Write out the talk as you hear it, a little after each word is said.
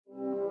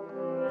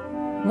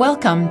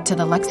Welcome to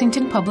the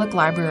Lexington Public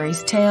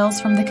Library's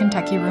Tales from the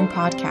Kentucky Room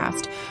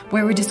podcast,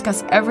 where we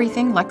discuss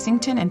everything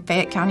Lexington and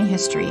Fayette County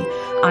history.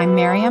 I'm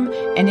Mariam,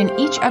 and in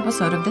each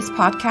episode of this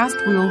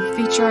podcast, we will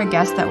feature a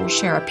guest that will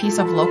share a piece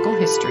of local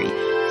history.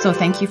 So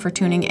thank you for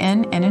tuning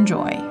in and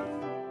enjoy.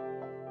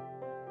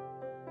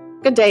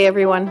 Good day,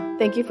 everyone.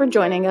 Thank you for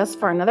joining us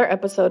for another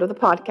episode of the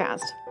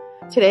podcast.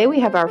 Today, we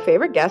have our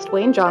favorite guest,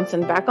 Wayne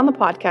Johnson, back on the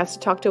podcast to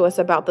talk to us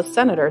about the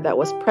senator that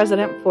was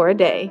president for a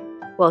day.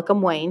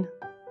 Welcome, Wayne.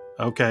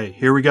 Okay,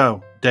 here we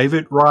go.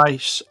 David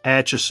Rice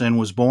Atchison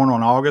was born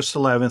on August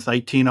 11th,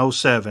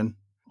 1807,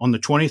 on the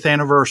 20th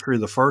anniversary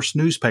of the first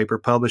newspaper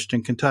published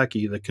in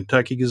Kentucky, the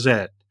Kentucky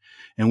Gazette,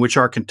 in which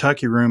our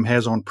Kentucky Room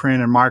has on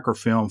print and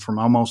microfilm from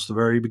almost the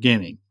very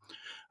beginning.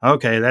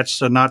 Okay,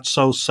 that's a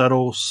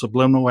not-so-subtle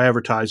subliminal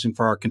advertising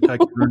for our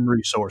Kentucky Room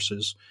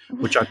resources,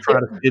 which I try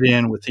to fit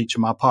in with each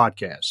of my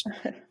podcasts.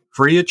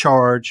 Free of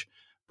charge,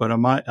 but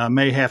I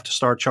may have to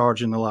start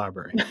charging the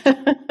library.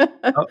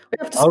 We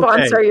have to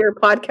sponsor your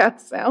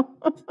podcast now.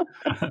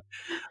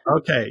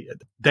 Okay.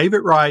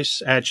 David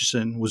Rice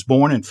Atchison was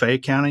born in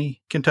Fayette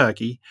County,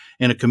 Kentucky,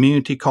 in a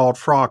community called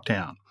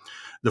Frogtown.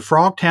 The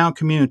Frogtown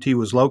community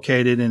was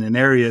located in an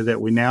area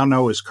that we now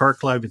know as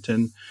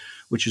Kirk-Levington,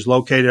 which is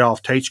located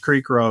off Tates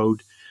Creek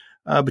Road,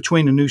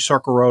 between the New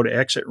Circle Road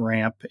exit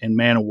ramp and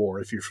Man-O-War,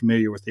 if you're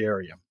familiar with the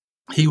area.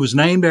 He was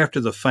named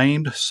after the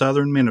famed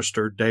Southern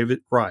minister,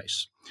 David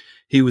Rice.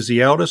 He was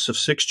the eldest of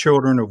 6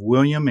 children of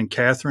William and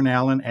Catherine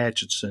Allen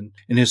Atchison,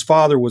 and his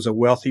father was a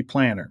wealthy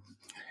planter.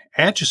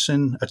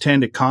 Atchison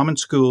attended common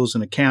schools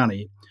in the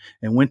county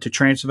and went to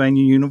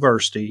Transylvania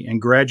University and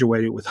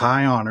graduated with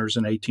high honors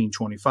in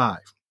 1825.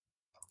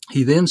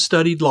 He then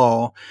studied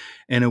law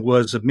and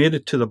was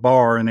admitted to the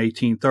bar in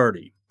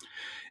 1830.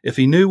 If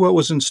he knew what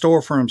was in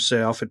store for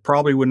himself, it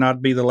probably would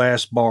not be the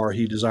last bar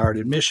he desired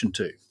admission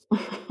to.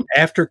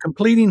 After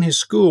completing his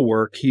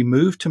schoolwork, he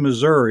moved to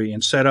Missouri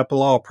and set up a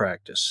law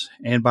practice,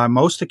 and by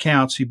most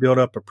accounts, he built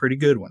up a pretty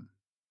good one.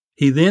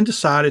 He then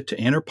decided to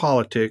enter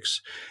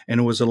politics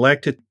and was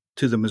elected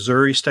to the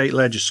Missouri State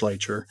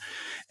Legislature,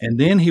 and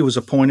then he was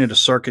appointed a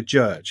circuit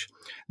judge.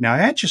 Now,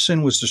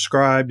 Atchison was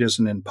described as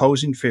an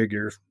imposing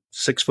figure,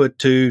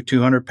 6'2",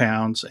 200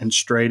 pounds, and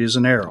straight as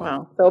an arrow.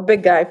 Wow, so a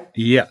big guy.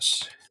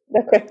 Yes.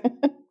 Okay.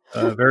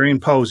 Very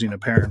imposing,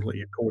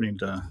 apparently, according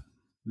to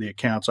the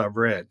accounts I've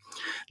read.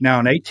 Now,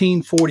 in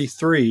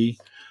 1843,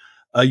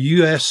 a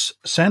U.S.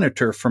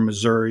 senator from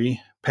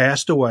Missouri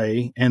passed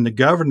away, and the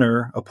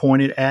governor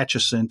appointed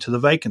Atchison to the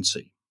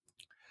vacancy.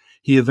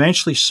 He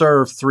eventually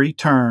served 3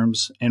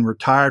 terms and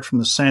retired from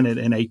the Senate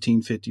in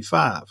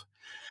 1855.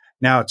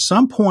 Now, at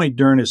some point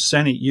during his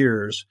Senate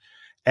years,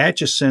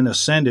 Atchison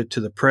ascended to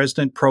the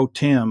president pro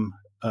tem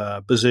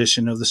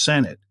position of the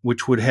Senate,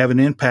 which would have an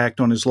impact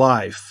on his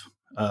life,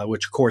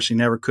 which, of course, he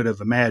never could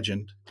have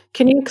imagined.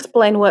 Can you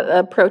explain what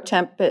a pro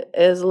temp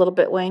is a little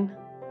bit, Wayne?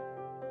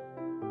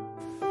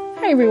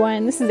 Hi,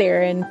 everyone. This is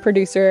Erin,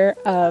 producer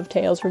of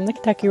Tales from the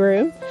Kentucky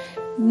Room.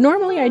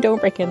 Normally, I don't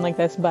break in like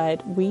this,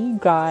 but we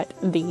got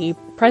the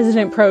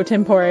President pro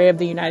tempore of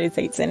the United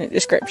States Senate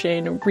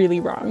description really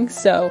wrong,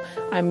 so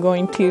I'm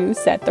going to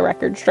set the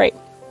record straight.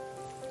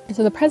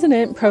 So the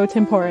President pro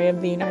tempore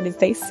of the United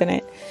States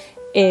Senate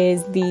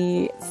is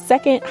the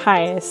second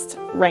highest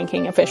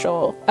ranking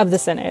official of the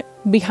Senate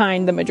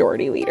behind the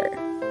majority leader.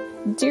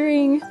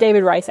 During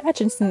David Rice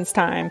Atchison's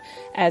time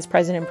as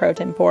President pro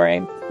tempore,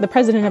 the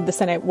President of the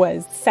Senate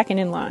was second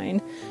in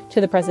line to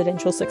the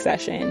presidential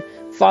succession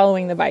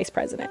following the Vice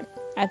President.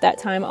 At that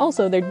time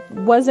also, there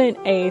wasn't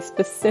a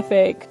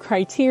specific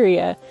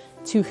criteria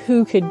to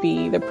who could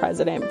be the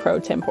President pro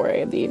tempore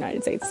of the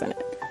United States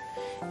Senate.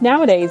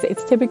 Nowadays,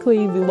 it's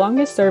typically the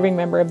longest serving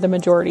member of the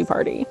majority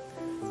party.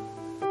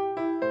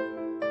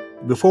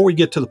 Before we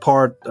get to the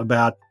part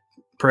about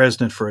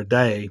president for a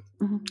day,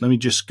 let me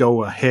just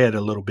go ahead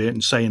a little bit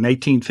and say in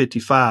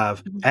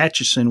 1855,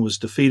 Atchison was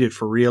defeated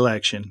for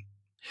re-election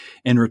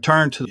and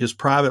returned to his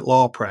private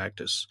law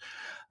practice.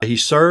 He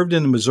served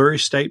in the Missouri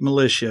State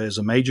Militia as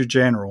a major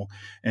general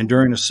and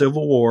during the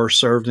Civil War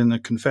served in the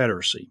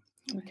Confederacy.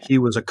 Okay. He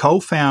was a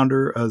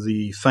co-founder of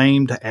the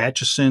famed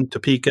Atchison,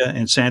 Topeka,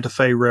 and Santa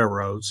Fe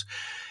railroads,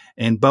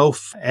 and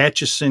both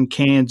Atchison,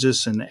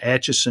 Kansas, and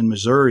Atchison,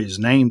 Missouri is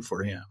named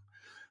for him.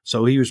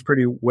 So he was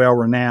pretty well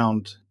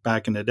renowned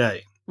back in the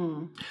day.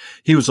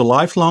 He was a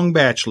lifelong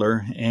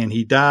bachelor, and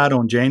he died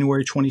on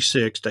January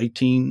 26,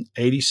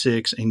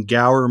 1886 in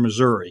Gower,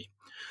 Missouri.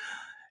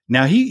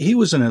 Now, he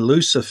was an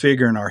elusive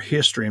figure in our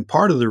history, and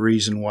part of the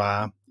reason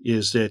why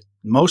is that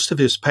most of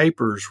his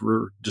papers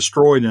were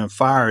destroyed in a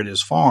fire at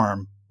his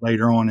farm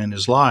later on in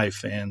his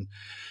life, and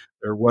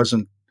there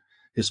wasn't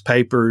his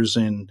papers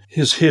and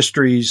his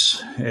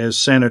histories as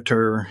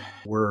senator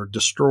were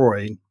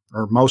destroyed,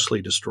 or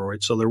mostly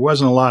destroyed, so there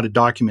wasn't a lot of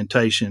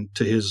documentation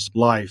to his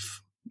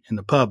life in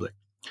the public.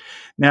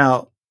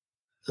 Now,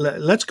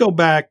 let's go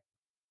back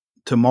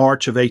to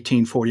March of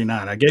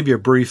 1849. I gave you a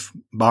brief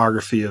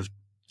biography of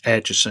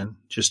Atchison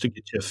just to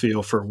get you a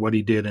feel for what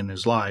he did in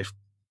his life.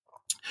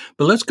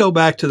 But let's go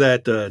back to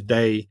that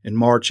day in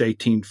March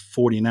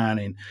 1849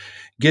 and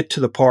get to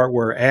the part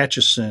where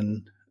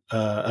Atchison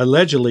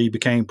allegedly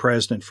became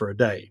president for a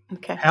day.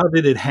 Okay. How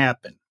did it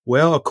happen?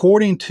 Well,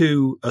 according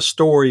to a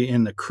story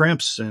in the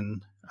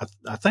Crimson,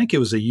 I think it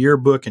was a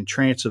yearbook in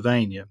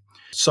Transylvania,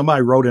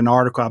 somebody wrote an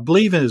article, I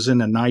believe it was in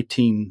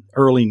the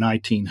early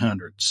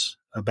 1900s,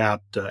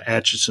 about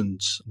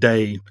Atchison's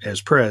day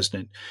as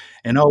president.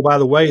 And oh, by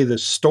the way, the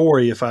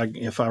story, if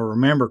I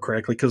remember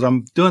correctly, because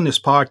I'm doing this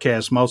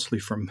podcast mostly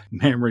from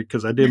memory,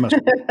 because I did my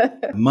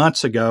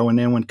months ago, and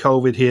then when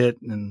COVID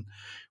hit and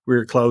we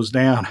were closed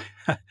down.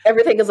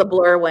 Everything is a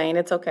blur, Wayne.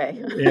 It's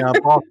okay. Yeah,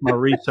 I've lost my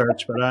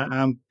research, but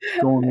I'm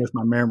going with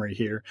my memory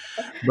here.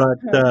 But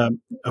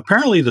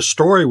apparently the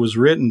story was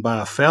written by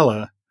a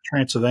fella,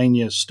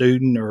 Transylvania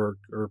student or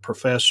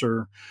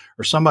professor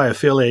or somebody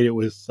affiliated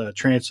with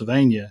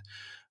Transylvania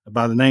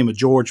by the name of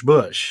George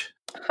Bush.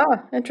 Huh,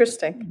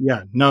 interesting.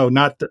 Yeah, no,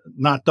 not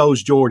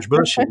those George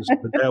Bushes,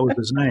 but that was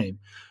his name.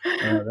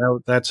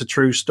 That's a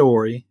true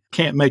story.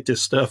 Can't make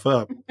this stuff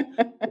up.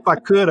 If I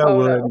could, I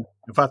would. No.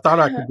 If I thought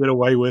I could get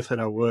away with it,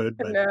 I would.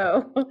 But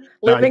no,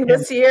 living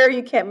this year,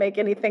 you can't make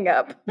anything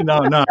up.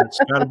 No, it's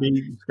got to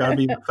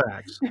be the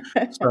facts.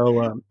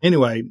 So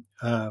anyway,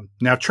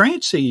 now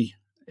Trancey,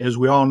 as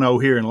we all know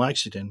here in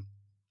Lexington,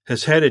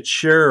 has had its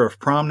share of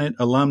prominent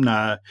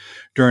alumni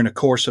during the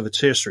course of its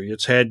history.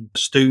 It's had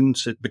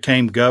students that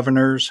became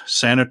governors,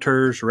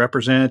 senators,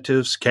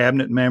 representatives,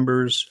 cabinet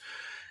members,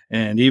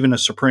 and even a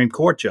Supreme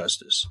Court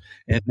justice.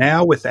 And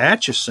now with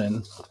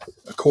Atchison,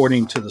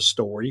 according to the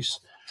stories,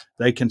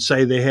 they can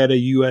say they had a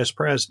U.S.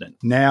 president.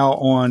 Now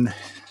on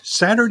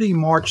Saturday,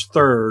 March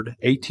 3rd,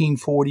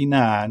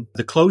 1849,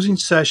 the closing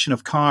session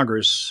of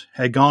Congress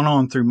had gone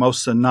on through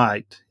most of the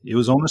night. It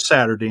was on a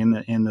Saturday, and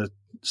the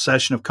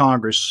session of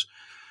Congress,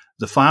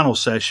 the final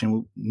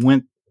session,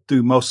 went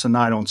through most of the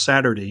night on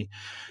Saturday.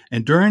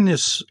 And during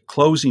this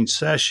closing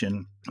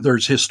session,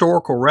 there's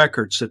historical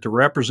records that the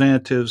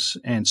representatives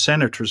and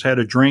senators had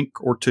a drink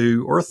or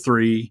two or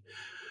three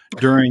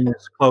during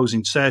this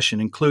closing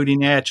session,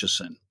 including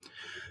Atchison.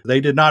 They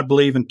did not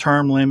believe in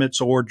term limits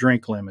or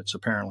drink limits,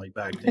 apparently,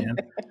 back then.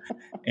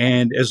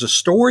 And as the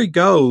story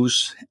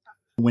goes,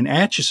 when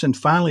Atchison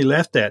finally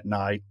left that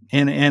night,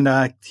 and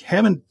I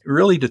haven't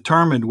really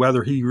determined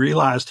whether he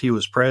realized he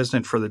was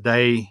president for the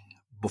day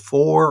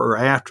before or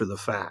after the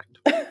fact.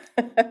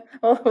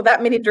 Well,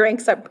 that many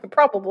drinks,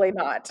 probably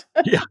not.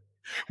 Yeah.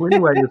 Well,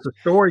 anyway, as the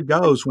story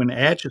goes, when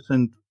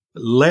Atchison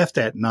left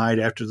that night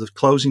after the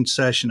closing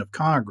session of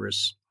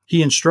Congress,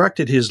 he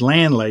instructed his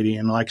landlady,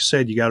 and like I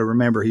said, you got to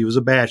remember he was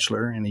a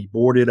bachelor and he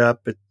boarded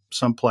up at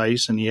some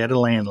place and he had a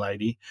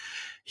landlady.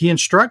 He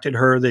instructed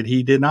her that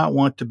he did not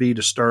want to be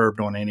disturbed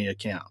on any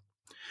account.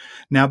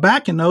 Now,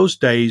 back in those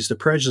days,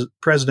 the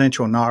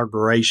presidential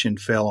inauguration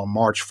fell on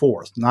March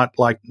 4th, not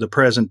like the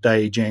present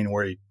day,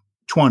 January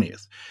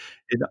 20th.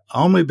 It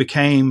only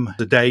became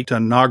the date to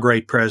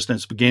inaugurate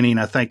presidents beginning,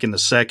 I think, in the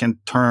second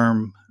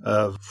term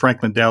of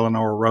Franklin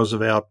Delano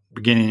Roosevelt,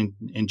 beginning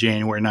in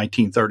January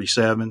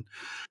 1937.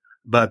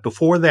 But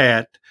before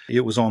that,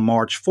 it was on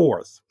March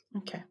 4th.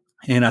 Okay.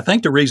 And I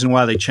think the reason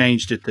why they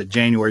changed it to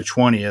January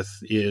 20th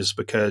is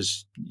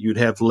because you'd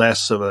have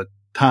less of a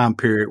time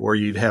period where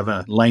you'd have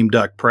a lame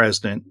duck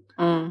president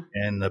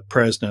and the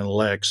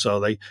president-elect. So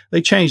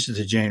they changed it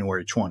to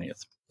January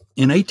 20th.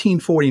 In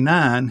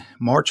 1849,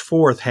 March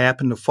 4th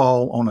happened to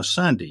fall on a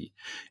Sunday,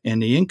 and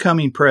the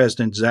incoming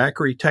president,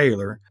 Zachary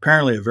Taylor,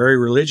 apparently a very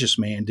religious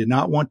man, did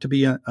not want to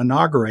be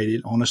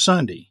inaugurated on a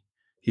Sunday.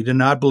 He did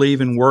not believe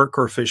in work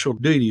or official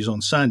duties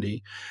on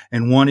Sunday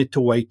and wanted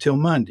to wait till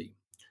Monday.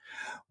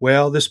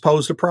 Well, this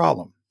posed a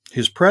problem.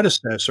 His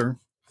predecessor,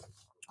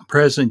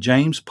 President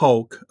James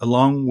Polk,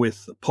 along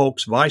with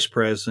Polk's vice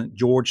president,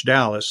 George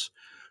Dallas,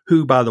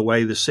 who, by the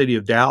way, the city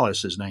of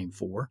Dallas is named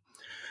for,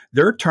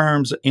 their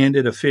terms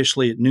ended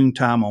officially at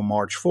noontime on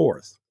March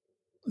 4th.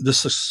 The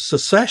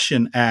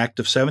Secession Act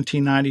of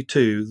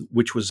 1792,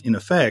 which was in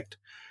effect,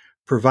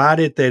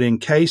 provided that in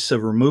case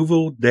of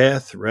removal,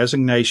 death,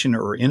 resignation,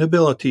 or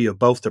inability of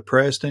both the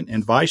president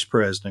and vice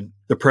president,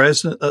 the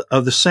president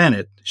of the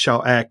Senate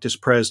shall act as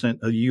president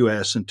of the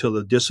U.S. until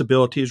the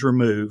disability is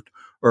removed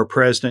or a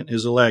president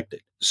is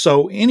elected.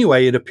 So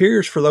anyway, it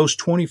appears for those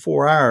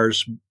 24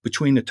 hours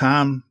between the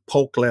time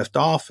Polk left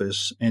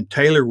office and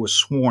Taylor was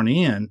sworn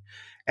in,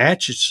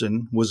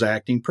 Atchison was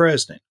acting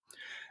president.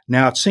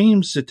 Now, it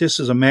seems that this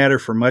is a matter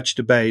for much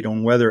debate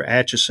on whether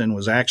Atchison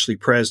was actually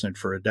president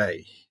for a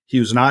day. He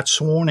was not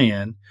sworn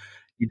in.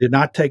 He did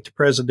not take the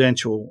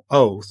presidential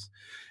oath,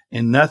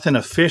 and nothing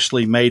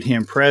officially made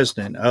him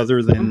president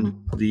other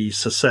than the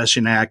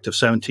Secession Act of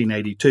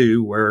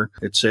 1782, where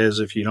it says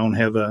if you don't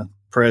have a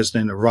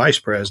president or vice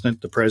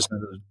president, the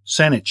president of the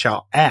Senate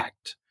shall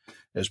act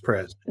as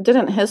president.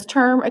 Didn't his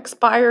term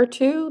expire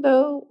too,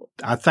 though?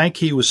 I think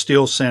he was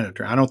still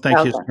senator. I don't think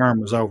his term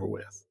was over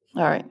with.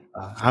 All right.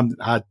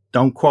 I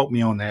don't quote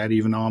me on that,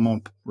 even though I'm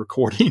on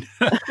recording.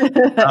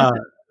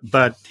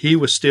 But he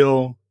was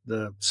still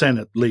the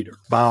Senate leader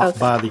by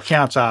the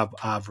accounts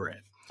I've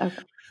read.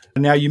 Okay.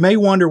 Now, you may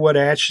wonder what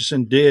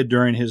Atchison did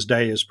during his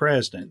day as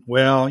president.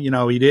 Well,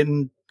 he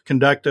didn't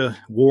conduct a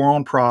war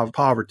on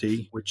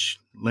poverty, which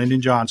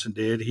Lyndon Johnson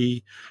did.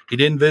 He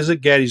didn't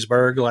visit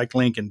Gettysburg like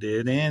Lincoln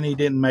did, and he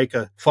didn't make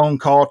a phone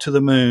call to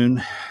the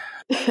moon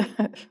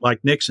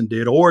like Nixon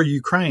did, or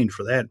Ukraine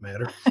for that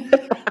matter.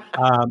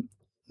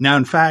 Now,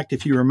 in fact,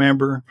 if you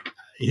remember,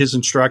 his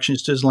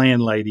instructions to his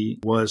landlady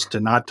was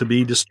not to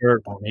be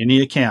disturbed on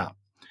any account.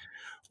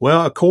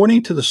 Well,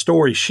 according to the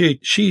story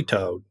she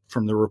told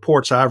from the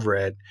reports I've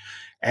read,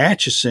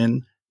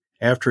 Atchison,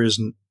 after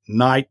his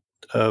night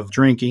of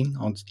drinking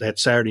on that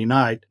Saturday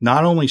night,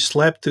 not only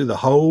slept through the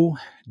whole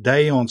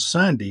day on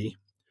Sunday,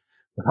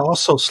 but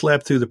also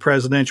slept through the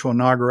presidential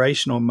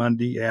inauguration on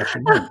Monday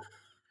afternoon.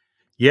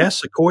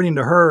 Yes, according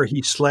to her,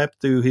 he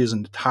slept through his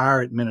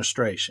entire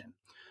administration.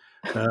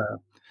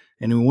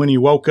 And when he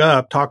woke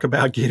up, talk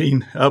about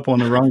getting up on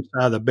the wrong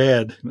side of the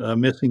bed,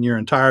 missing your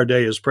entire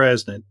day as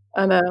president.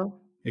 I know.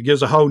 It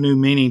gives a whole new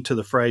meaning to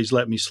the phrase,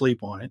 let me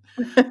sleep on it.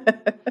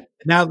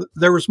 Now,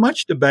 there was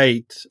much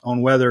debate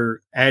on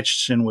whether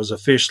Atchison was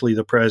officially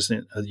the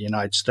president of the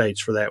United States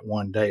for that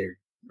one day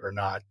or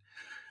not,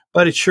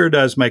 but it sure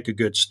does make a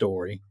good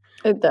story.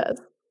 It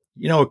does.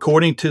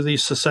 According to the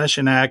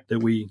Secession Act that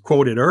we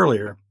quoted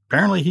earlier,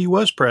 apparently he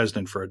was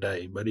president for a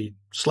day, but he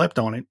slept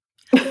on it.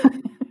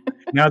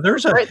 Now,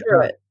 there's right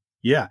through it.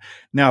 Yeah.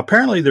 Now,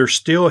 apparently there's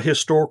still a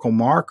historical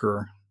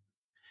marker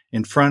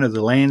in front of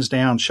the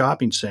Lansdowne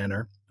Shopping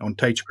Center on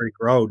Tates Creek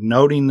Road,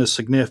 noting the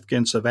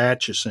significance of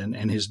Atchison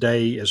and his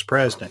day as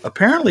president.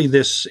 Apparently,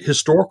 this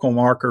historical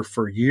marker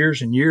for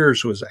years and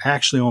years was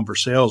actually on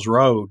Versailles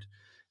Road,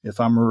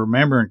 if I'm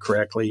remembering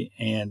correctly,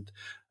 and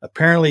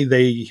apparently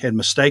they had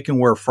mistaken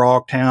where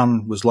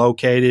Frogtown was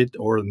located,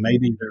 or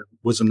maybe there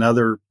was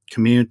another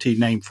community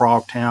named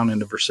Frogtown in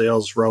the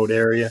Versailles Road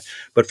area.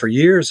 But for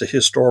years, the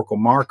historical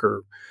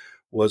marker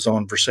was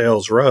on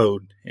Versailles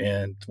Road,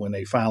 and when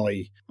they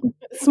finally...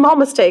 Small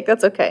mistake,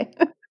 that's okay.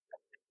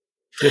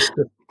 Just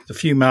a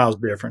few miles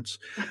difference.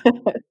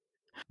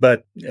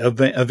 But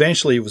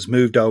eventually it was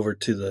moved over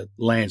to the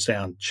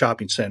Lansdowne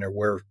Shopping Center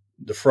where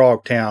the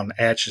Frogtown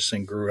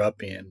Atchison grew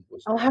up in.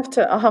 I'll have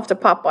to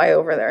pop by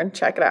over there and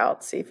check it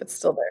out, see if it's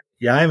still there.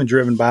 Yeah, I haven't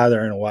driven by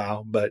there in a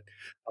while, but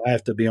I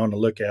have to be on the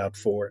lookout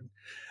for it.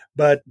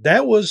 But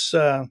that was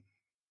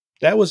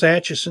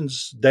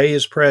Atchison's day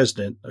as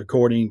president,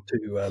 according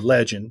to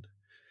legend,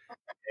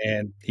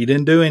 and he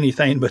didn't do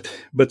anything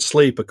but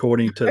sleep,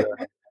 according to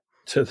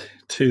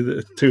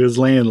his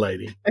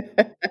landlady.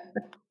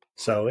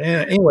 So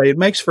anyway, it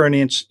makes for an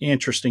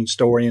interesting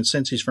story. And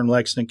since he's from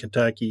Lexington,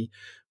 Kentucky,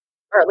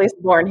 or at least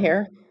born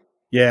here,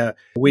 yeah,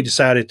 we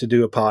decided to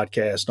do a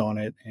podcast on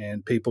it,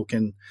 and people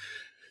can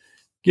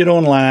get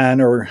online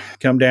or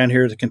come down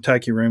here to the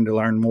Kentucky Room to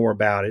learn more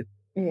about it.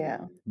 Yeah,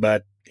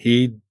 but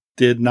he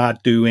did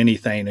not do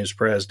anything as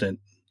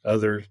president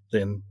other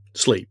than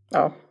sleep.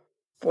 Oh,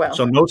 well.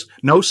 So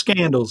no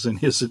scandals in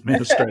his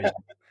administration.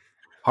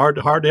 Hard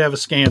to have a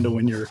scandal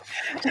when you're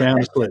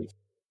sound asleep.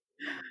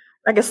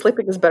 I guess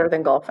sleeping is better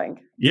than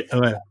golfing.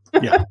 Yeah,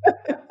 yeah.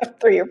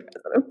 Through your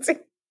presidency.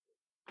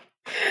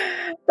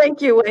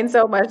 Thank you, Wayne,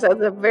 so much. That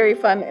was a very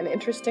fun and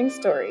interesting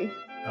story.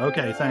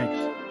 Okay,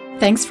 thanks.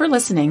 Thanks for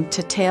listening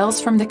to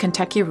Tales from the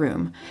Kentucky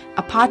Room,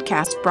 a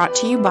podcast brought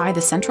to you by the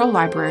Central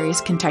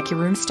Library's Kentucky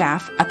Room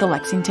staff at the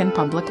Lexington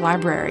Public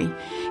Library.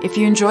 If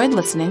you enjoyed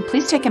listening,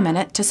 please take a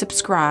minute to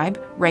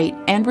subscribe, rate,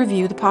 and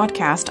review the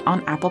podcast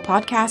on Apple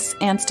Podcasts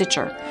and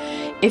Stitcher.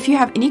 If you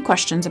have any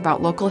questions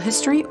about local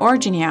history or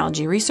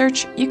genealogy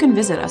research, you can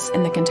visit us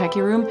in the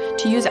Kentucky Room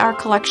to use our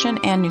collection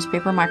and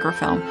newspaper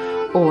microfilm,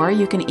 or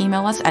you can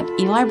email us at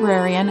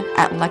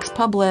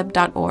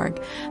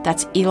elibrarian@lexpublib.org.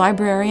 That's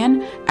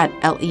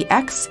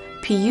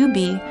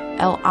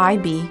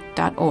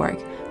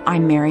elibrarian@lexpublib.org.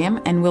 I'm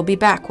Mariam, and we'll be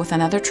back with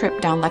another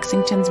trip down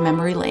Lexington's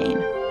memory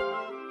lane.